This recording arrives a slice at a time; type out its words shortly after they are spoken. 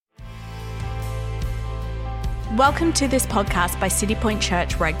Welcome to this podcast by City Point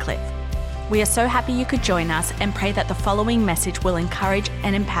Church, Redcliffe. We are so happy you could join us and pray that the following message will encourage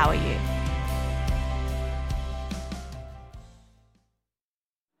and empower you.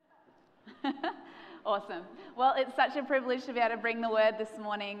 Awesome. Well, it's such a privilege to be able to bring the word this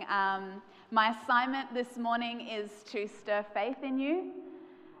morning. My assignment this morning is to stir faith in you,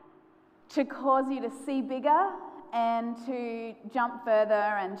 to cause you to see bigger, and to jump further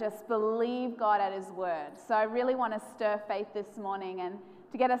and just believe God at His word. So I really want to stir faith this morning. And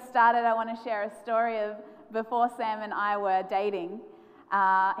to get us started, I want to share a story of before Sam and I were dating.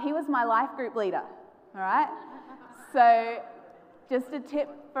 He was my life group leader, all right? So just a tip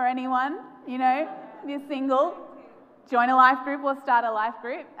for anyone, if you're single, join a life group or start a life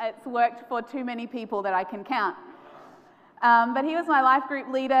group. It's worked for too many people that I can count. But he was my life group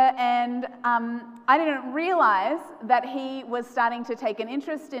leader, and I didn't realize that he was starting to take an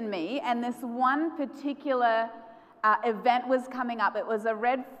interest in me, and this one particular event was coming up. It was a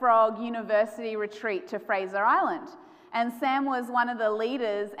Red Frog University retreat to Fraser Island, and Sam was one of the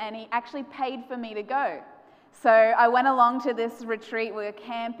leaders, and he actually paid for me to go. So I went along to this retreat. We were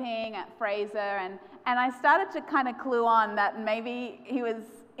camping at Fraser, and I started to kind of clue on that maybe he was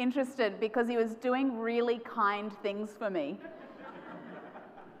interested because he was doing really kind things for me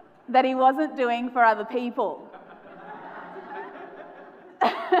that he wasn't doing for other people.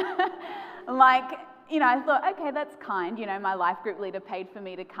 I thought, okay, that's kind. My life group leader paid for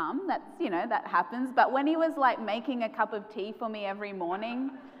me to come. That's, that happens. But when he was making a cup of tea for me every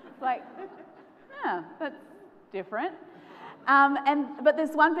morning, that's different. But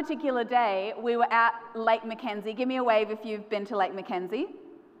this one particular day, we were at Lake Mackenzie. Give me a wave if you've been to Lake Mackenzie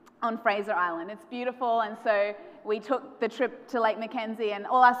on Fraser Island. It's beautiful, and so we took the trip to Lake Mackenzie, and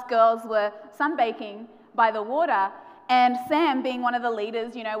all us girls were sunbaking by the water, and Sam, being one of the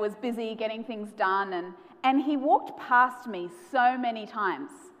leaders, was busy getting things done, and he walked past me so many times.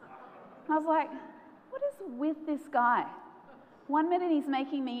 I was like, what is with this guy? One minute he's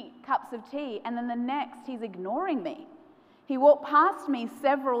making me cups of tea, and then the next he's ignoring me. He walked past me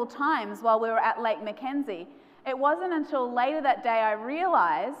several times while we were at Lake Mackenzie. It wasn't until later that day I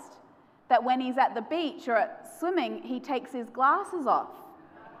realized that when he's at the beach or at swimming, he takes his glasses off.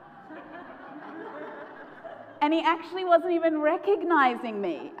 And he actually wasn't even recognizing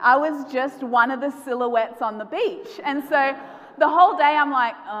me. I was just one of the silhouettes on the beach. And so the whole day I'm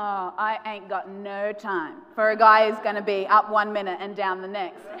like, oh, I ain't got no time for a guy who's going to be up 1 minute and down the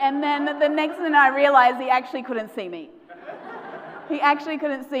next. And then the next minute I realized he actually couldn't see me. He actually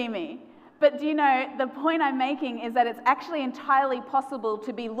couldn't see me. But do you know, the point I'm making is that it's actually entirely possible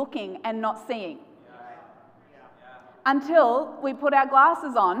to be looking and not seeing. Until we put our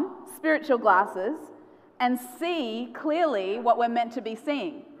glasses on, spiritual glasses, and see clearly what we're meant to be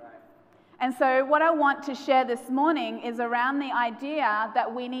seeing. And so what I want to share this morning is around the idea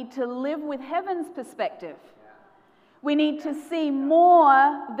that we need to live with heaven's perspective. We need to see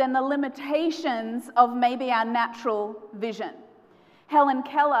more than the limitations of maybe our natural vision. Helen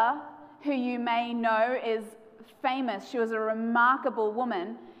Keller, who you may know, is famous. She was a remarkable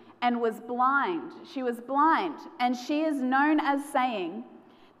woman and was blind. She was blind, and she is known as saying,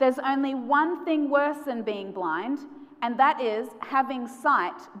 there's only one thing worse than being blind, and that is having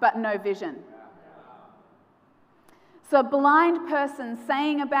sight but no vision. So a blind person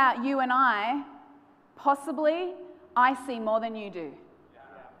saying about you and I, possibly, I see more than you do.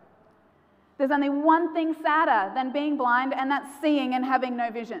 There's only one thing sadder than being blind, and that's seeing and having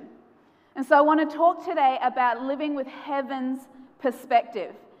no vision. And so I want to talk today about living with heaven's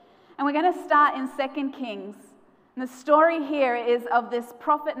perspective. And we're going to start in 2 Kings. And the story here is of this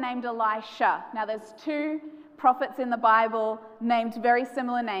prophet named Elisha. Now there's two prophets in the Bible named very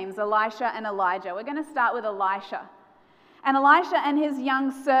similar names, Elisha and Elijah. We're going to start with Elisha. And Elisha and his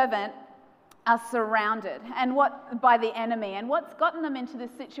young servant are surrounded by the enemy. And what's gotten them into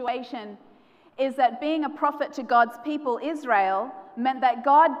this situation is that being a prophet to God's people, Israel, meant that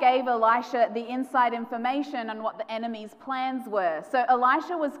God gave Elisha the inside information on what the enemy's plans were. So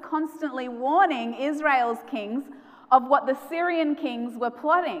Elisha was constantly warning Israel's kings of what the Syrian kings were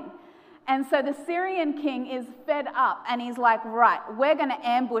plotting. And so the Syrian king is fed up, and he's like, right, we're going to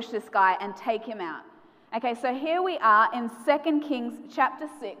ambush this guy and take him out. Okay, so here we are in 2 Kings chapter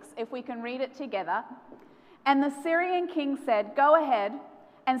 6, if we can read it together. And the Syrian king said, go ahead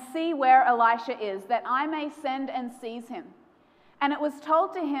and see where Elisha is, that I may send and seize him. And it was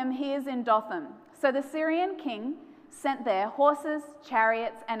told to him, he is in Dothan. So the Syrian king sent there horses,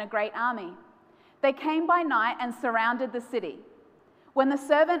 chariots, and a great army. They came by night and surrounded the city. When the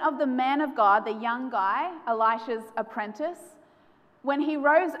servant of the man of God, the young guy, Elisha's apprentice, When he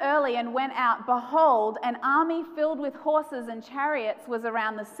rose early and went out, behold, an army filled with horses and chariots was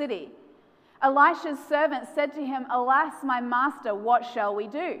around the city. Elisha's servant said to him, Alas, my master, what shall we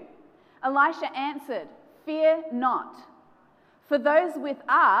do? Elisha answered, Fear not, for those with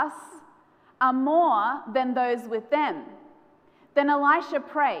us are more than those with them. Then Elisha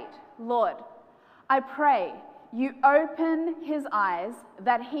prayed, Lord, I pray you open his eyes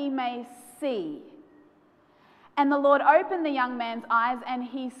that he may see. And the Lord opened the young man's eyes, and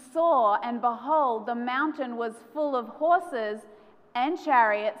he saw, and behold, the mountain was full of horses and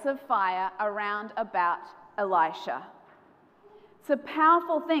chariots of fire around about Elisha. It's a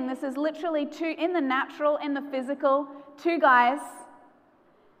powerful thing. This is literally two, in the natural, in the physical, two guys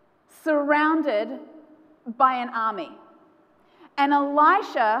surrounded by an army. And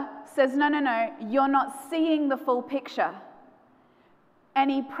Elisha says, no, you're not seeing the full picture. And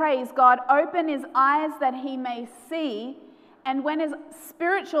he prays, God, open his eyes that he may see. And when his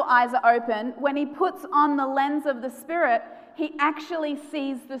spiritual eyes are open, when he puts on the lens of the Spirit, he actually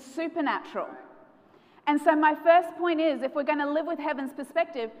sees the supernatural. And so my first point is, if we're going to live with heaven's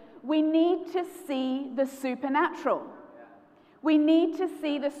perspective, we need to see the supernatural. We need to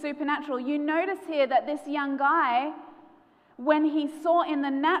see the supernatural. You notice here that this young guy, when he saw in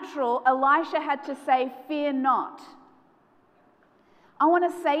the natural, Elisha had to say, fear not. I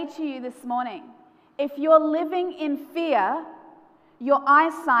want to say to you this morning, if you're living in fear, your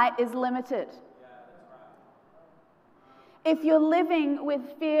eyesight is limited. If you're living with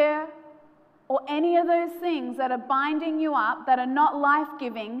fear or any of those things that are binding you up, that are not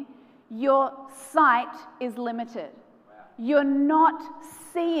life-giving, your sight is limited. You're not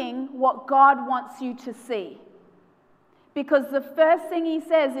seeing what God wants you to see. Because the first thing he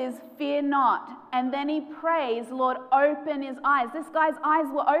says is, fear not. And then he prays, Lord, open his eyes. This guy's eyes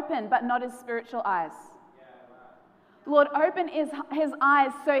were open, but not his spiritual eyes. Lord, open his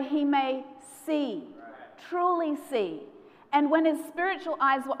eyes so he may see, truly see. And when his spiritual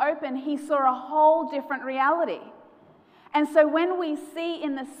eyes were open, he saw a whole different reality. And so when we see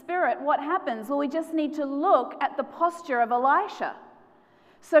in the Spirit, what happens? Well, we just need to look at the posture of Elisha.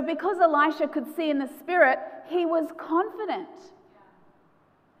 So because Elisha could see in the Spirit, he was confident.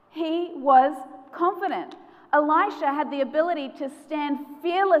 He was confident. Elisha had the ability to stand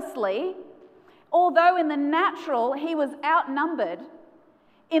fearlessly, although in the natural he was outnumbered.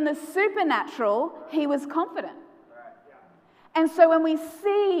 In the supernatural, he was confident. And so when we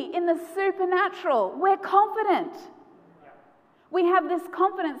see in the supernatural, we're confident. We have this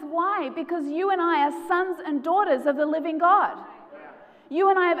confidence. Why? Because you and I are sons and daughters of the living God. You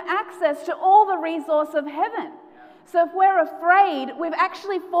and I have access to all the resource of heaven. So if we're afraid, we've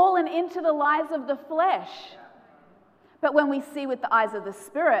actually fallen into the lies of the flesh. But when we see with the eyes of the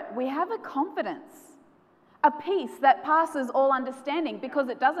Spirit, we have a confidence, a peace that passes all understanding, because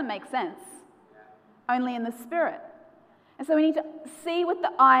it doesn't make sense, only in the Spirit. And so we need to see with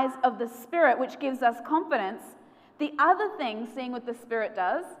the eyes of the Spirit, which gives us confidence. The other thing seeing with the Spirit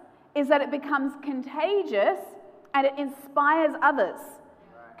does is that it becomes contagious and it inspires others.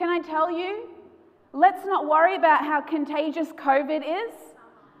 Can I tell you, let's not worry about how contagious COVID is.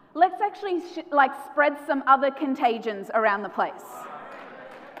 Let's actually spread some other contagions around the place.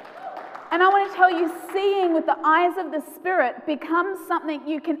 And I want to tell you, seeing with the eyes of the Spirit becomes something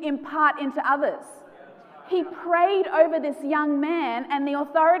you can impart into others. He prayed over this young man, and the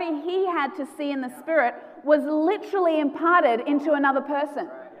authority he had to see in the Spirit was literally imparted into another person.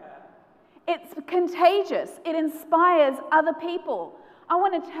 It's contagious. It inspires other people. I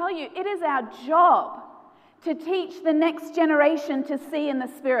want to tell you, it is our job to teach the next generation to see in the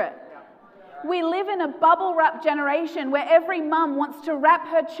Spirit. We live in a bubble wrap generation where every mum wants to wrap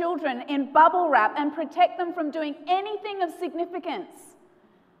her children in bubble wrap and protect them from doing anything of significance.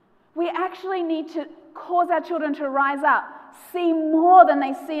 We actually need to cause our children to rise up, see more than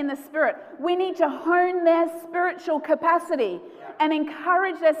they see in the Spirit. We need to hone their spiritual capacity and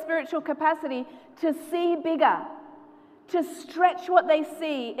encourage their spiritual capacity to see bigger, to stretch what they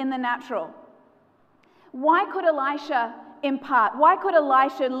see in the natural. Why could Elisha impart? Why could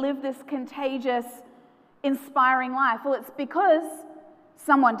Elisha live this contagious, inspiring life? Well, it's because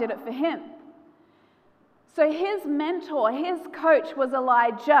someone did it for him. So his mentor, his coach was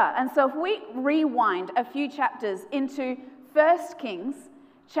Elijah. And so if we rewind a few chapters into 1 Kings,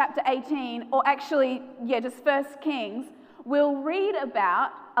 chapter 18, or actually, just 1 Kings, we'll read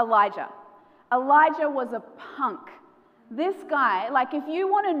about Elijah. Elijah was a punk. This guy, if you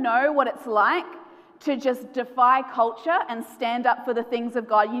want to know what it's like to just defy culture and stand up for the things of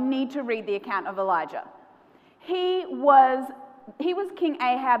God, you need to read the account of Elijah. He was King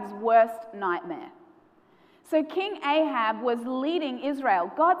Ahab's worst nightmare. So King Ahab was leading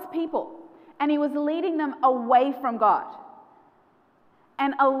Israel, God's people, and he was leading them away from God.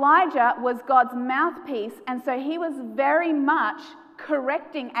 And Elijah was God's mouthpiece, and so he was very much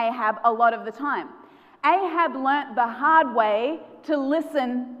correcting Ahab a lot of the time. Ahab learnt the hard way to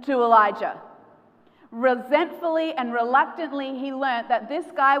listen to Elijah. Resentfully and reluctantly, he learnt that this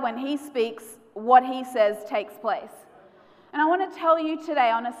guy, when he speaks, what he says takes place. And I want to tell you today,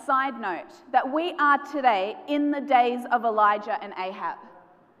 on a side note, that we are today in the days of Elijah and Ahab.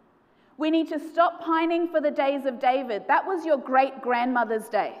 We need to stop pining for the days of David. That was your great-grandmother's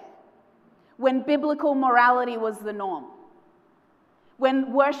day, when biblical morality was the norm,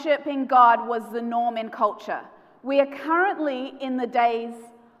 when worshipping God was the norm in culture. We are currently in the days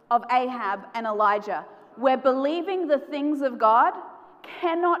of Ahab and Elijah, where believing the things of God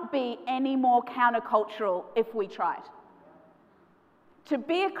cannot be any more countercultural if we tried. To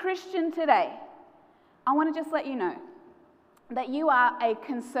be a Christian today, I want to just let you know that you are a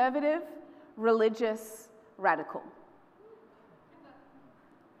conservative, religious radical.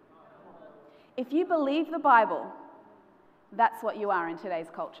 If you believe the Bible, that's what you are in today's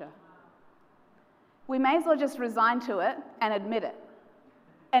culture. We may as well just resign to it and admit it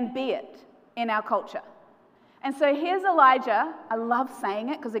and be it in our culture. And so here's Elijah. I love saying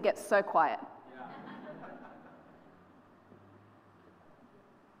it because it gets so quiet.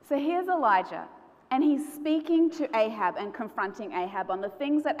 So here's Elijah, and he's speaking to Ahab and confronting Ahab on the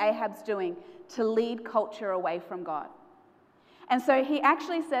things that Ahab's doing to lead culture away from God. And so he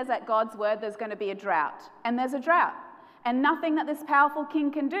actually says at God's word there's going to be a drought, and there's a drought. And nothing that this powerful king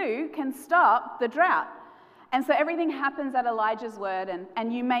can do can stop the drought. And so everything happens at Elijah's word,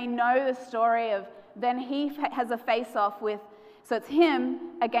 and you may know the story of then he has a face-off with, so it's him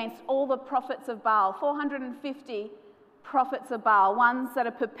against all the prophets of Baal, 450 prophets of Baal, ones that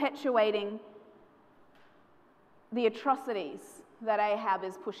are perpetuating the atrocities that Ahab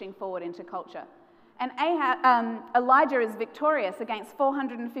is pushing forward into culture. And Elijah is victorious against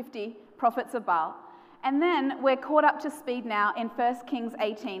 450 prophets of Baal. And then we're caught up to speed now in 1 Kings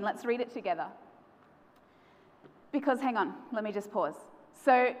 18. Let's read it together. Because, hang on, let me just pause.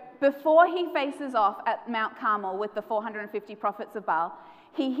 So before he faces off at Mount Carmel with the 450 prophets of Baal,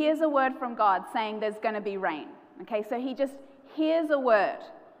 he hears a word from God saying there's going to be rain. Okay, so he just hears a word.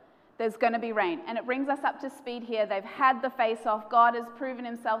 There's going to be rain. And it brings us up to speed here. They've had the face-off. God has proven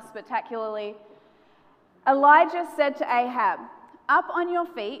himself spectacularly. Elijah said to Ahab, "Up on your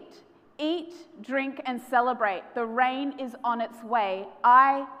feet, eat, drink, and celebrate. The rain is on its way.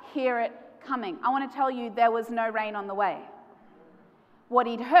 I hear it coming." I want to tell you, there was no rain on the way. What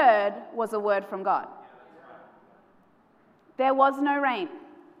he'd heard was a word from God. There was no rain.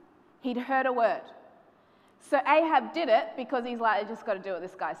 He'd heard a word. So Ahab did it because he's like, I just got to do what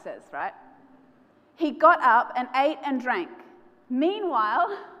this guy says, right? He got up and ate and drank.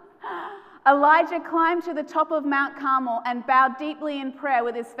 Meanwhile, Elijah climbed to the top of Mount Carmel and bowed deeply in prayer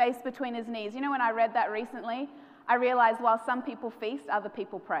with his face between his knees. You know, when I read that recently, I realized while some people feast, other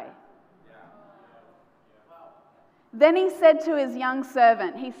people pray. Then he said to his young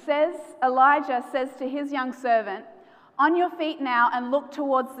servant, Elijah says to his young servant, "On your feet now and look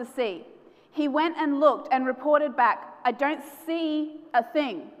towards the sea." He went and looked and reported back, "I don't see a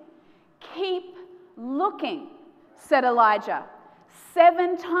thing." "Keep looking," said Elijah,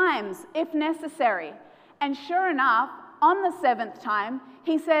 7 times if necessary. And sure enough, on the 7th time,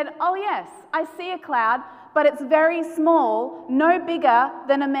 he said, "Oh yes, I see a cloud, but it's very small, no bigger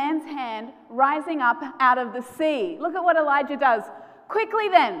than a man's hand, rising up out of the sea." Look at what Elijah does. "Quickly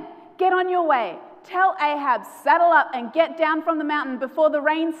then, get on your way. Tell Ahab, saddle up and get down from the mountain before the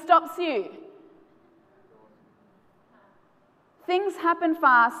rain stops you." Things happened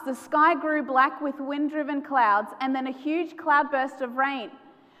fast. The sky grew black with wind-driven clouds, and then a huge cloudburst of rain,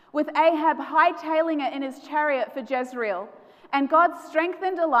 with Ahab hightailing it in his chariot for Jezreel. And God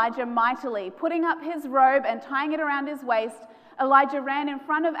strengthened Elijah mightily. Putting up his robe and tying it around his waist, Elijah ran in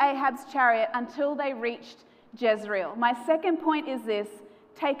front of Ahab's chariot until they reached Jezreel. My second point is this: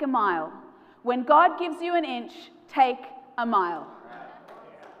 take a mile. When God gives you an inch, take a mile.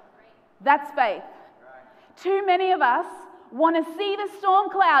 That's faith. Too many of us want to see the storm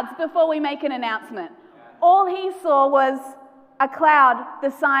clouds before we make an announcement. All he saw was a cloud the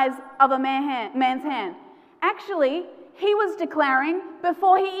size of a man's hand. Actually, he was declaring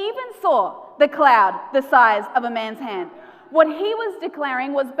before he even saw the cloud the size of a man's hand. What he was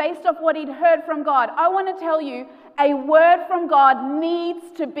declaring was based off what he'd heard from God. I want to tell you, a word from God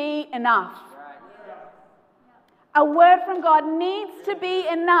needs to be enough. A word from God needs to be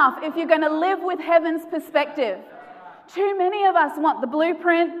enough if you're going to live with heaven's perspective. Too many of us want the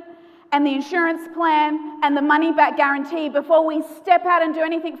blueprint and the insurance plan and the money back guarantee before we step out and do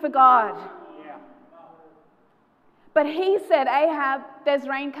anything for God. Yeah. But he said, Ahab, there's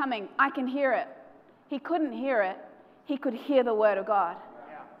rain coming. I can hear it. He couldn't hear it. He could hear the word of God.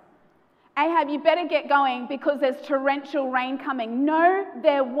 Yeah. Ahab, you better get going because there's torrential rain coming. No,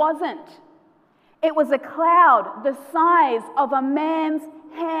 there wasn't. It was a cloud the size of a man's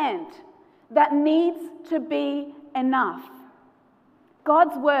hand that needs to be enough.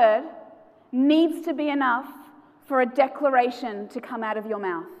 God's word needs to be enough for a declaration to come out of your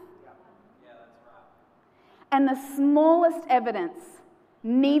mouth. Yeah, that's right. And the smallest evidence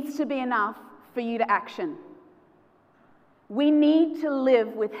needs to be enough for you to action. We need to live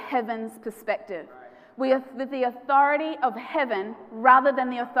with heaven's perspective. Right. With the authority of heaven rather than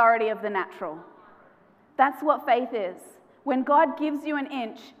the authority of the natural. That's what faith is. When God gives you an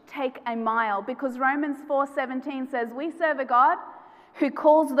inch, take a mile. Because Romans 4:17 says, we serve a God who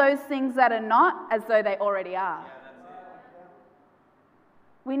calls those things that are not as though they already are.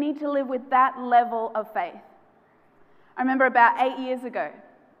 We need to live with that level of faith. I remember about 8 years ago,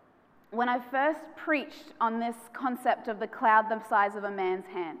 when I first preached on this concept of the cloud the size of a man's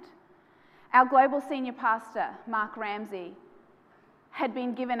hand, our global senior pastor, Mark Ramsey, had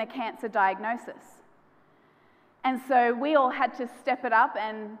been given a cancer diagnosis. And so we all had to step it up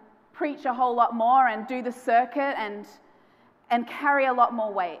and preach a whole lot more and do the circuit and carry a lot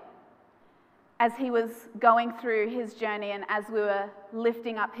more weight as he was going through his journey and as we were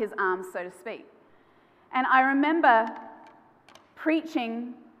lifting up his arms, so to speak. And I remember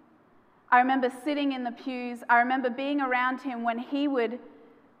preaching, I remember sitting in the pews, I remember being around him when he would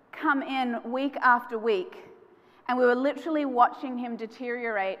come in week after week, and we were literally watching him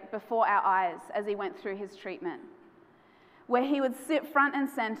deteriorate before our eyes as he went through his treatment, where he would sit front and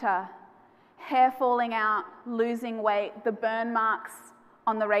center, hair falling out, losing weight, the burn marks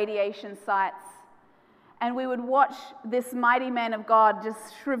on the radiation sites. And we would watch this mighty man of God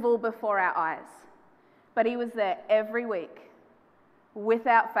just shrivel before our eyes. But he was there every week,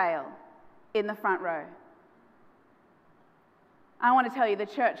 without fail, in the front row. I want to tell you, the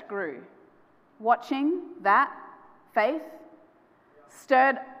church grew. Watching that faith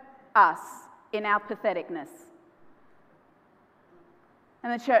stirred us in our patheticness.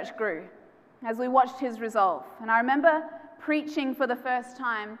 And the church grew as we watched his resolve. And I remember preaching for the first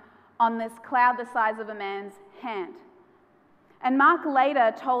time on this cloud the size of a man's hand. And Mark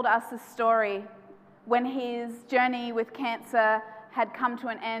later told us a story when his journey with cancer had come to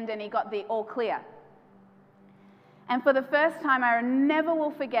an end and he got the all clear. And for the first time, I never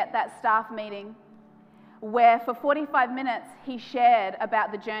will forget that staff meeting where for 45 minutes he shared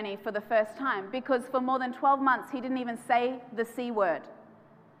about the journey for the first time, because for more than 12 months he didn't even say the C word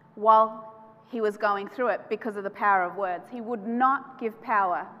while he was going through it because of the power of words. He would not give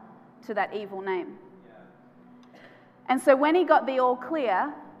power to that evil name. Yeah. And so when he got the all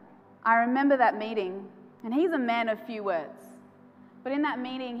clear, I remember that meeting, and he's a man of few words. But in that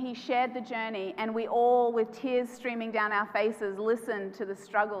meeting, he shared the journey, and we all, with tears streaming down our faces, listened to the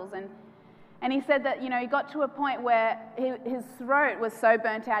struggles. And he said that, he got to a point where his throat was so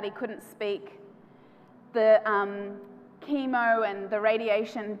burnt out he couldn't speak. The chemo and the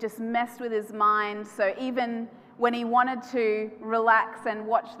radiation just messed with his mind, so even when he wanted to relax and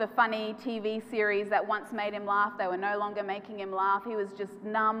watch the funny TV series that once made him laugh, they were no longer making him laugh. He was just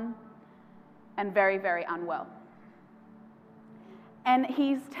numb and very, very unwell. And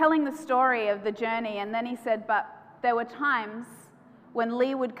he's telling the story of the journey, and then he said, but there were times when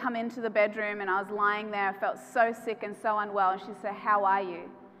Lee would come into the bedroom and I was lying there, I felt so sick and so unwell, and she'd say, how are you?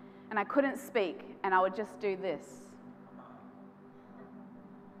 And I couldn't speak, and I would just do this.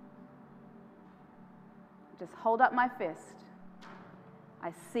 Just hold up my fist.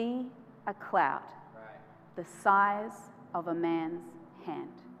 I see a cloud the size of a man's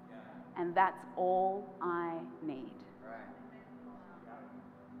hand. And that's all I need.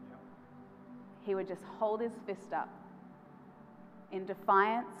 He would just hold his fist up in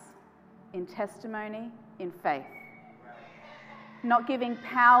defiance, in testimony, in faith. Not giving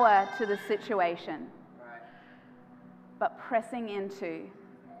power to the situation, but pressing into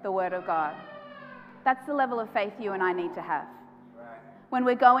the Word of God. That's the level of faith you and I need to have. When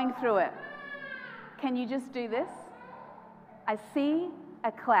we're going through it, can you just do this? I see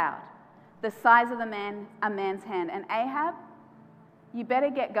a cloud the size of a man's hand. And Ahab, you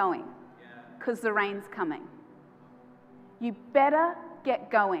better get going, because the rain's coming. You better get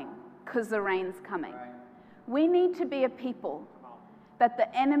going, because the rain's coming. We need to be a people that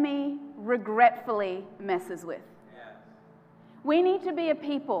the enemy regretfully messes with. We need to be a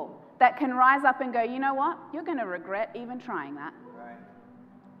people that can rise up and go, you know what? You're going to regret even trying that.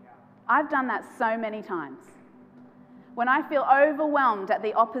 I've done that so many times. When I feel overwhelmed at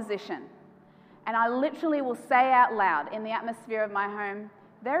the opposition, and I literally will say out loud in the atmosphere of my home,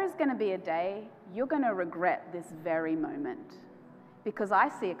 there is going to be a day you're going to regret this very moment, because I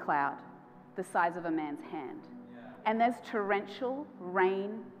see a cloud the size of a man's hand, and there's torrential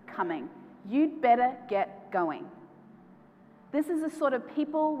rain coming. You'd better get going. This is the sort of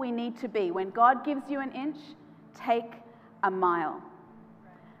people we need to be. When God gives you an inch, take a mile.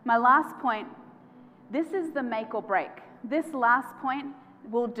 My last point, this is the make or break. This last point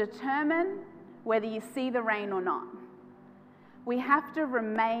will determine whether you see the rain or not. We have to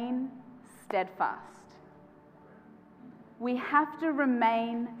remain steadfast. We have to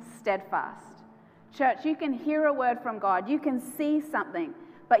remain steadfast. Church, you can hear a word from God, you can see something,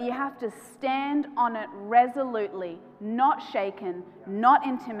 but you have to stand on it resolutely, not shaken, not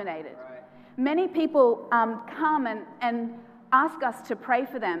intimidated. Many people come and ask us to pray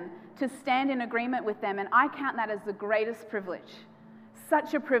for them, to stand in agreement with them, and I count that as the greatest privilege.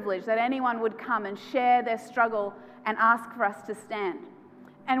 Such a privilege that anyone would come and share their struggle and ask for us to stand.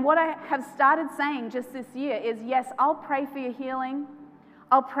 And what I have started saying just this year is, yes, I'll pray for your healing,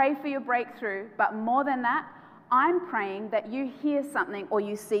 I'll pray for your breakthrough, but more than that, I'm praying that you hear something or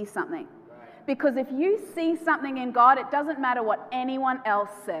you see something. Because if you see something in God, it doesn't matter what anyone else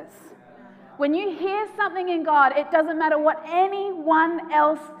says. When you hear something in God, it doesn't matter what anyone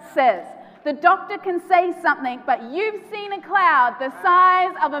else says. The doctor can say something, but you've seen a cloud the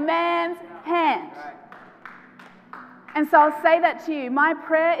size of a man's hand. And so I'll say that to you. My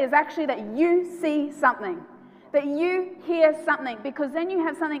prayer is actually that you see something, that you hear something, because then you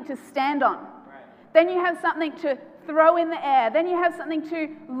have something to stand on. Then you have something to throw in the air. Then you have something to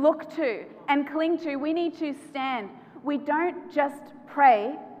look to and cling to. We need to stand. We don't just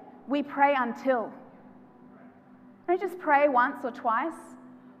pray, we pray until. We don't just pray once or twice.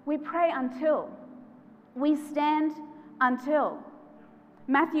 We pray until. We stand until.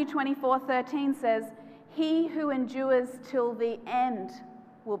 Matthew 24:13 says, "He who endures till the end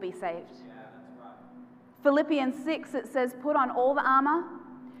will be saved." Philippians 6, it says, "Put on all the armor,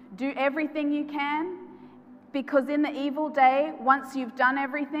 do everything you can, because in the evil day, once you've done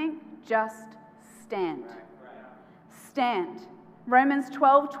everything, just stand." Stand. Romans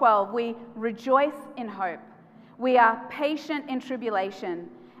 12:12, we rejoice in hope. We are patient in tribulation,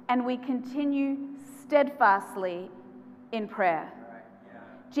 and we continue steadfastly in prayer.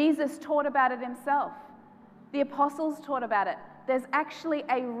 Jesus taught about it himself. The apostles taught about it. There's actually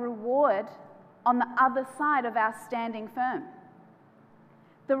a reward on the other side of our standing firm.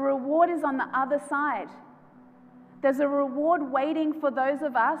 The reward is on the other side. There's a reward waiting for those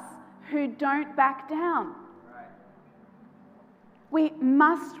of us who don't back down. We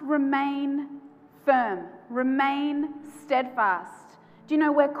must remain firm, remain steadfast. Do you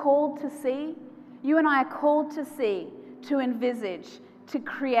know we're called to see? You and I are called to see, to envisage, to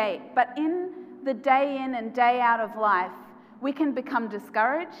create. But in the day in and day out of life, we can become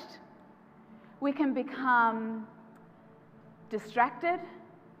discouraged. We can become distracted.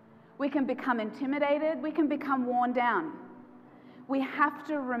 We can become intimidated. We can become worn down. We have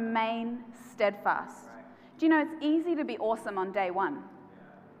to remain steadfast. Do you know it's easy to be awesome on day one?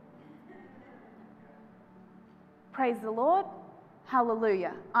 Praise the Lord.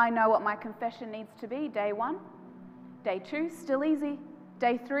 Hallelujah. I know what my confession needs to be. Day 1. Day 2, still easy.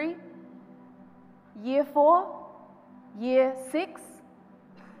 Day 3. Year 4. Year 6.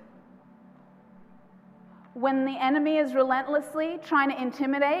 When the enemy is relentlessly trying to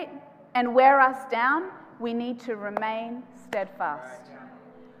intimidate and wear us down, we need to remain steadfast.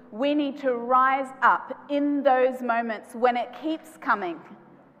 We need to rise up in those moments when it keeps coming,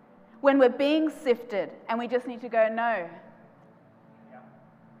 when we're being sifted, and we just need to go, no.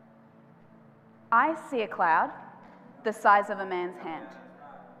 I see a cloud the size of a man's hand.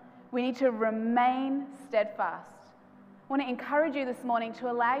 We need to remain steadfast. I want to encourage you this morning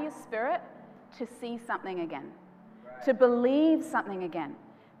to allow your spirit to see something again, to believe something again,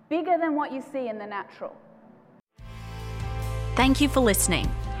 bigger than what you see in the natural. Thank you for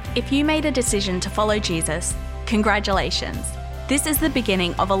listening. If you made a decision to follow Jesus, congratulations. This is the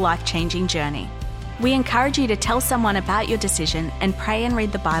beginning of a life-changing journey. We encourage you to tell someone about your decision and pray and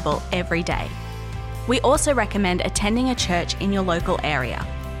read the Bible every day. We also recommend attending a church in your local area.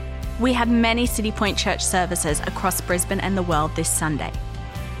 We have many City Point Church services across Brisbane and the world this Sunday.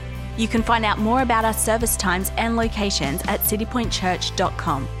 You can find out more about our service times and locations at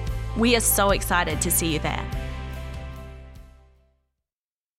citypointchurch.com. We are so excited to see you there.